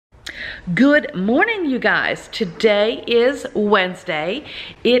Good morning, you guys. Today is Wednesday.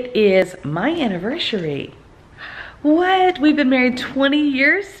 It is my anniversary. What? We've been married 20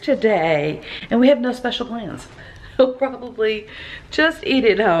 years today, and we have no special plans. We'll probably just eat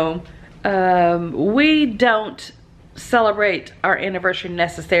at home. We don't celebrate our anniversary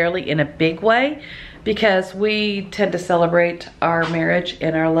necessarily in a big way because we tend to celebrate our marriage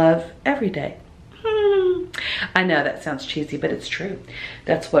and our love every day. I know that sounds cheesy, but it's true.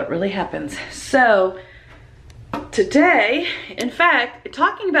 That's what really happens. So today, in fact,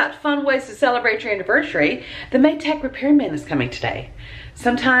 talking about fun ways to celebrate your anniversary, the Maytag repairman is coming today.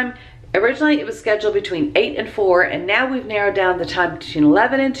 Originally it was scheduled between 8 and 4, and now we've narrowed down the time between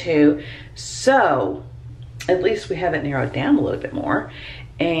 11 and 2. So at least we have it narrowed down a little bit more.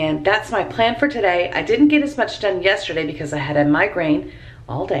 And that's my plan for today. I didn't get as much done yesterday because I had a migraine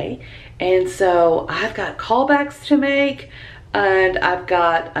all day. And so I've got callbacks to make, and I've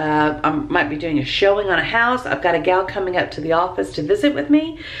got, I might be doing a showing on a house. I've got a gal coming up to the office to visit with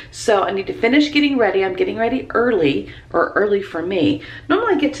me. So I need to finish getting ready. I'm getting ready early, or early for me.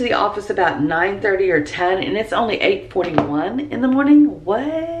 Normally I get to the office about 9:30 or 10, and it's only 8:41 in the morning.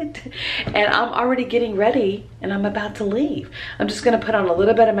 What? And I'm already getting ready, and I'm about to leave. I'm just gonna put on a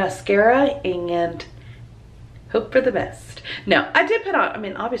little bit of mascara and hope for the best. No, I did put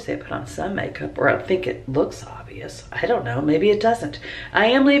on, obviously I put on some makeup, or I think it looks obvious. I don't know, maybe it doesn't. I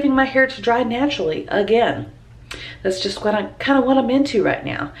am leaving my hair to dry naturally again. That's just what I'm into right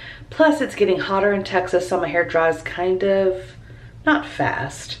now. Plus it's getting hotter in Texas, so my hair dries kind of, not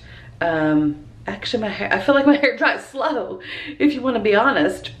fast. Actually I feel like my hair dries slow, if you want to be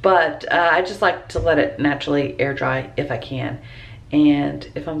honest, but I just like to let it naturally air dry if I can. And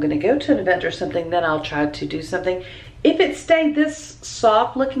if I'm gonna go to an event or something, then I'll try to do something. If it stayed this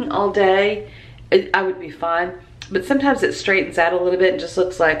soft looking all day, I would be fine. But sometimes it straightens out a little bit and just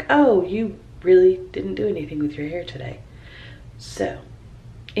looks like, oh, you really didn't do anything with your hair today. So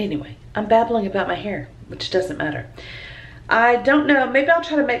anyway, I'm babbling about my hair, which doesn't matter. I don't know, maybe I'll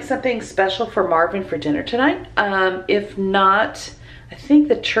try to make something special for Marvin for dinner tonight. If not, I think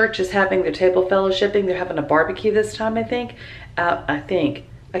the church is having their table fellowshipping. They're having a barbecue this time, I think.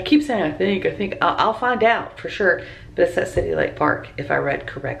 I keep saying I think. I'll find out for sure. But it's at City Lake Park, if I read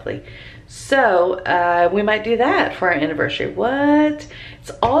correctly. So we might do that for our anniversary. What?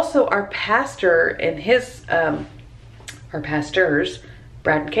 It's also our pastor and his, our pastors,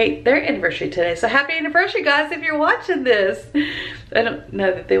 Brad and Kate, their anniversary today. So happy anniversary, guys, if you're watching this. I don't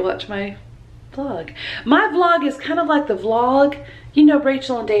know that they watch my vlog. My vlog is kind of like the vlog, you know,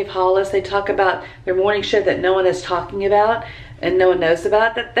 Rachel and Dave Hollis, they talk about their morning show that no one is talking about and no one knows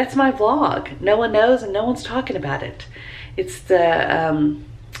about. That's my vlog. No one knows and no one's talking about it. It's the,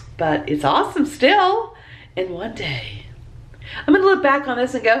 but it's awesome still. And one day, I'm gonna look back on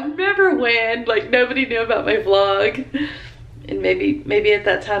this and go, remember when, like, nobody knew about my vlog? And maybe at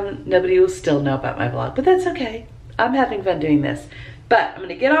that time, nobody will still know about my vlog, but that's okay. I'm having fun doing this. But I'm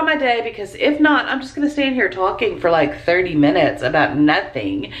gonna get on my day, because if not, I'm just gonna stand here talking for like 30 minutes about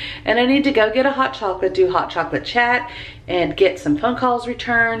nothing. And I need to go get a hot chocolate, do hot chocolate chat, and get some phone calls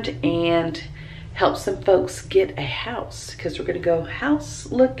returned, and help some folks get a house, because we're gonna go house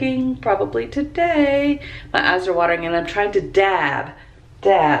looking probably today. My eyes are watering, and I'm trying to dab,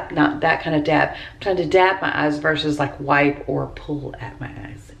 not that kind of dab. I'm trying to dab my eyes versus like wipe or pull at my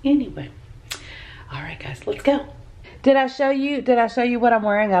eyes. Anyway, all right guys, let's go. Did I show you what I'm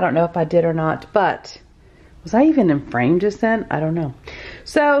wearing? I don't know if I did or not, but was I even in frame just then? I don't know.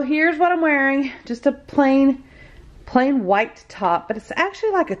 So here's what I'm wearing. Just a plain white top, but it's actually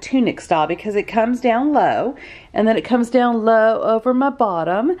like a tunic style because it comes down low, and then it comes down low over my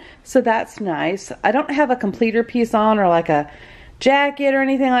bottom. So that's nice. I don't have a completer piece on or like a jacket or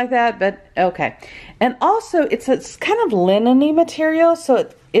anything like that, but okay. And also it's kind of linen-y material, so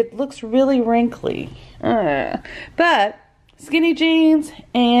it looks really wrinkly. But skinny jeans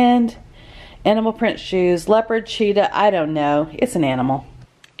and animal print shoes, leopard, cheetah, I don't know. It's an animal.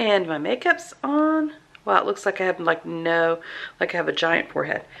 And my makeup's on. Wow, it looks like I have like I have a giant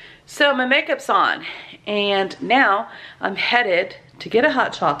forehead. So my makeup's on, and now I'm headed to get a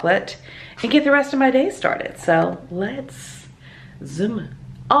hot chocolate and get the rest of my day started. So let's zoom.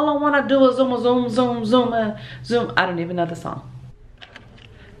 All I wanna do is zoom, zoom, zoom, zoom, zoom. I don't even know the song.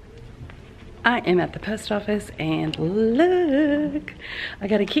 I am at the post office, and look, I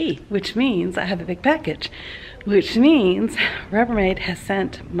got a key, which means I have a big package, which means Rubbermaid has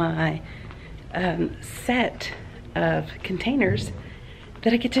sent my set of containers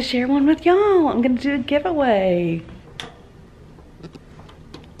that I get to share one with y'all. I'm gonna do a giveaway.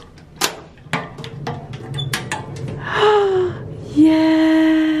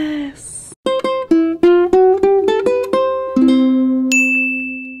 Yes.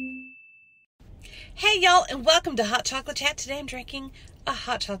 and welcome to Hot Chocolate Chat. Today I'm drinking a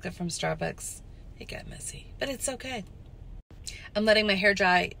hot chocolate from Starbucks. It got messy, but it's okay. I'm letting my hair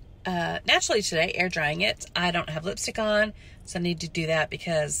dry naturally today, air drying it. I don't have lipstick on, so I need to do that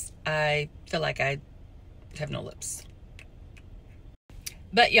because I feel like I have no lips.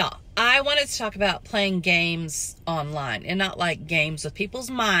 But y'all, I wanted to talk about playing games online, and not like games with people's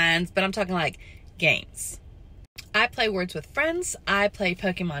minds, but I'm talking like games. I play Words with Friends. I play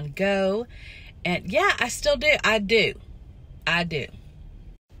Pokemon Go. And yeah, I still do. I do.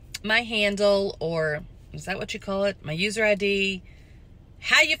 My handle, or is that what you call it? My user ID.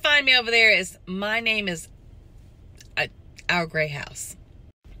 How you find me over there is, my name is Our Gray House.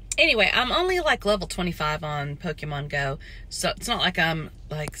 Anyway, I'm only like level 25 on Pokemon Go. So it's not like I'm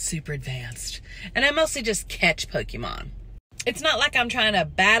like super advanced. And I mostly just catch Pokemon. It's not like I'm trying to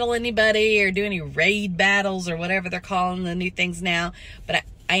battle anybody or do any raid battles or whatever they're calling the new things now. But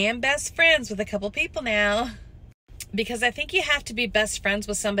I am best friends with a couple people now, because I think you have to be best friends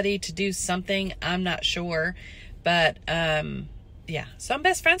with somebody to do something. I'm not sure, but yeah, so I'm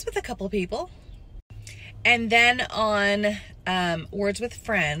best friends with a couple of people. And then on Words with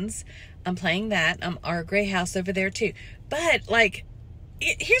Friends, I'm playing that. I'm Our Gray House over there too. But like,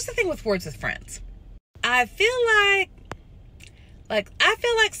 here's the thing with Words with Friends. I feel like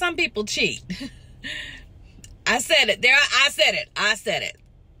some people cheat. I said it. I said it.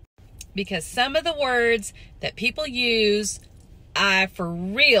 Because some of the words that people use, I for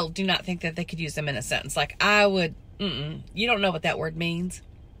real do not think that they could use them in a sentence. Like I would, you don't know what that word means.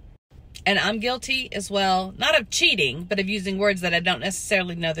 And I'm guilty as well, not of cheating, but of using words that I don't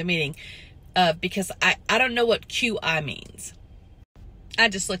necessarily know the meaning of, because I don't know what QI means. I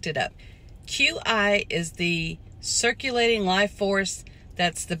just looked it up. QI is the circulating life force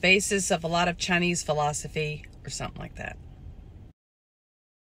that's the basis of a lot of Chinese philosophy or something like that.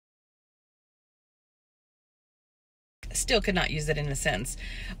 Still could not use it in a sentence.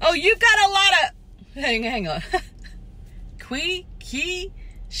 Oh, you've got a lot of... Hang on.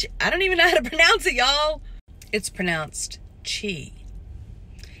 I don't even know how to pronounce it, y'all. It's pronounced chi.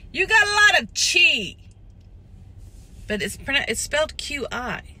 You got a lot of chi. But it's spelled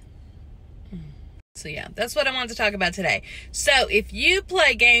QI. So yeah, that's what I wanted to talk about today. So if you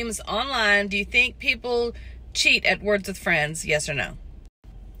play games online, do you think people cheat at Words with Friends? Yes or no?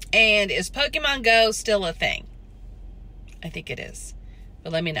 And is Pokemon Go still a thing? I think it is.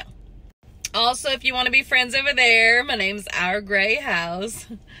 But let me know. Also, if you want to be friends over there, my name's Our Gray House.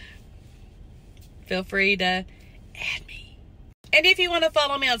 Feel free to add me. And if you want to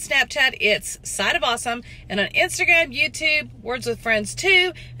follow me on Snapchat, it's Side of Awesome. And on Instagram, YouTube, Words with Friends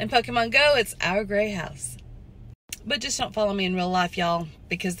 2, and Pokemon Go, it's Our Gray House. But just don't follow me in real life, y'all,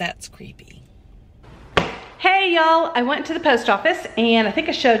 because that's creepy. Hey, y'all. I went to the post office, and I think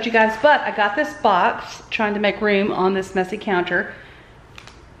I showed you guys, but I got this box, trying to make room on this messy counter.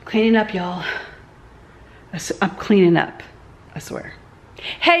 Cleaning up, y'all. I'm cleaning up, I swear.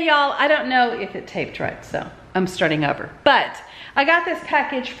 Hey, y'all. I don't know if it taped right, so I'm starting over. But I got this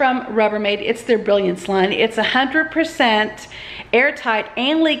package from Rubbermaid. It's their Brilliance line. It's 100% airtight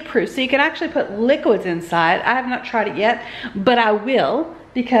and leak-proof, so you can actually put liquids inside. I have not tried it yet, but I will,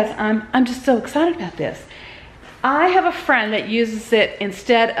 because I'm just so excited about this. I have a friend that uses it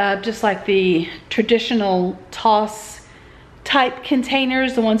instead of just like the traditional toss type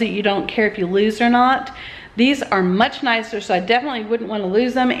containers, the ones that you don't care if you lose or not. These are much nicer, so I definitely wouldn't want to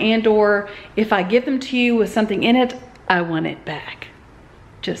lose them, and or if I give them to you with something in it, I want it back.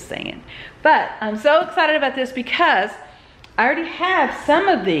 Just saying. But I'm so excited about this because I already have some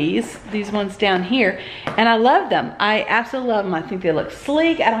of these ones down here, and I love them. I absolutely love them. I think they look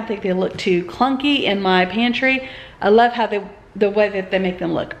sleek. I don't think they look too clunky in my pantry. I love how the way that they make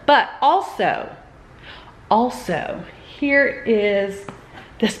them look. But also, here is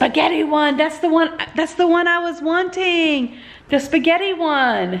the spaghetti one. That's the one I was wanting. The spaghetti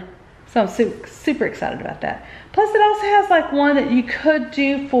one. So I'm super excited about that. Plus it also has like one that you could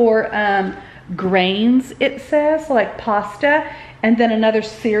do for grains, it says, like pasta, and then another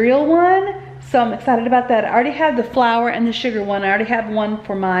cereal one. So I'm excited about that. I already have the flour and the sugar one. I already have one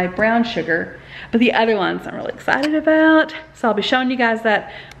for my brown sugar, but the other ones I'm really excited about. So I'll be showing you guys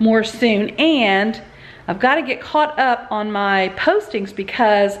that more soon. And I've got to get caught up on my postings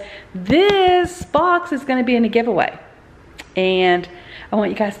because this box is going to be in a giveaway. And I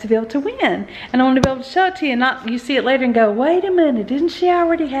want you guys to be able to win. And I want to be able to show it to you, and not you see it later and go, wait a minute, didn't she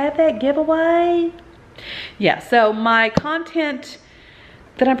already have that giveaway? Yeah, so my content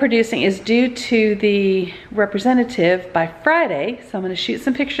that I'm producing is due to the representative by Friday. So I'm gonna shoot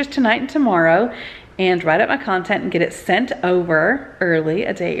some pictures tonight and tomorrow and write up my content and get it sent over early,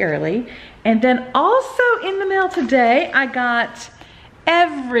 a day early. And then also in the mail today, I got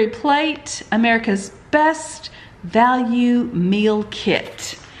Every Plate, America's Best Value Meal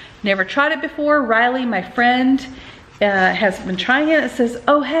Kit. Never tried it before. Riley, my friend, has been trying it. It says,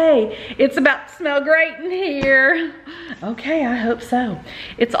 oh hey, it's about to smell great in here. Okay, I hope so.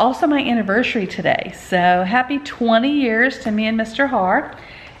 It's also my anniversary today. So happy 20 years to me and Mr. Har.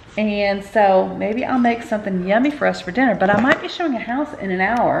 And so maybe I'll make something yummy for us for dinner, but I might be showing a house in an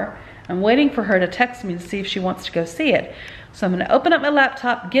hour. I'm waiting for her to text me to see if she wants to go see it. So I'm gonna open up my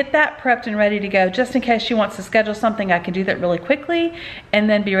laptop, get that prepped and ready to go, just in case she wants to schedule something. I can do that really quickly and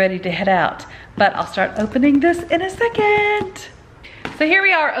then be ready to head out. But I'll start opening this in a second. So here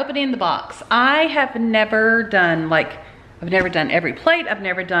we are opening the box. I have never done, I've never done Every Plate, I've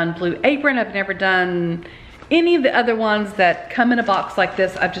never done Blue Apron, I've never done any of the other ones that come in a box like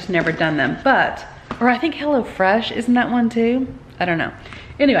this. I've just never done them. But, or I think HelloFresh, isn't that one too? I don't know.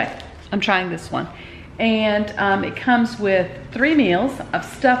 Anyway, I'm trying this one. And it comes with 3 meals of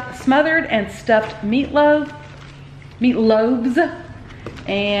smothered and stuffed meatloaves.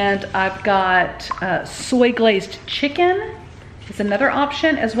 And I've got soy glazed chicken is another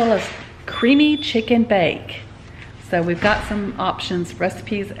option, as well as creamy chicken bake. So we've got some options,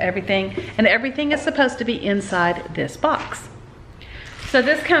 recipes, everything, and everything is supposed to be inside this box. So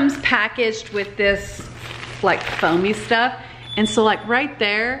this comes packaged with this like foamy stuff. And so like right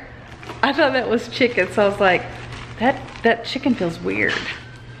there, I thought that was chicken, so I was like, that chicken feels weird.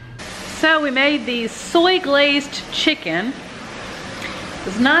 So we made the soy glazed chicken. It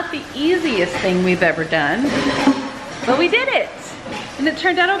was not the easiest thing we've ever done, but we did it, and it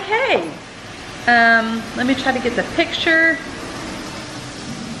turned out okay. Let me try to get the picture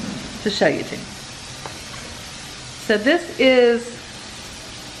to show you too. So this is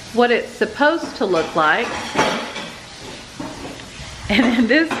what it's supposed to look like. And then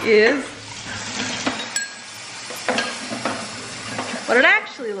this is what it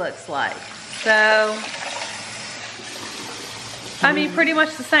actually looks like. So, I mean, pretty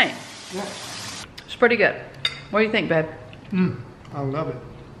much the same. Yeah. It's pretty good. What do you think, babe? I love it.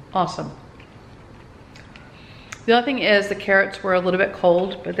 Awesome. The other thing is the carrots were a little bit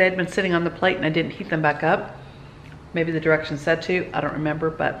cold, but they had been sitting on the plate and I didn't heat them back up. Maybe the directions said to, I don't remember,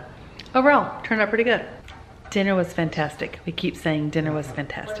 but overall, turned out pretty good. Dinner was fantastic. We keep saying dinner was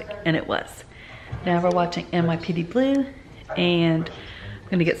fantastic, and it was. Now we're watching NYPD Blue, and I'm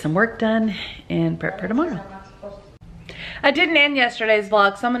gonna get some work done and prep for tomorrow. I didn't end yesterday's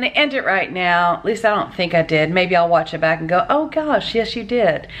vlog, so I'm gonna end it right now. At least I don't think I did. Maybe I'll watch it back and go, oh gosh, yes you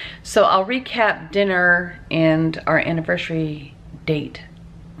did. So I'll recap dinner and our anniversary date,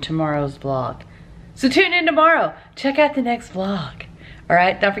 tomorrow's vlog. So tune in tomorrow. Check out the next vlog. All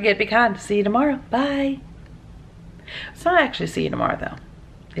right, don't forget to be kind. See you tomorrow. Bye. It's not actually see you tomorrow though.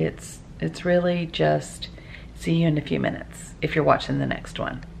 It's really just see you in a few minutes if you're watching the next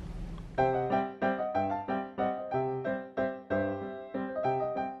one.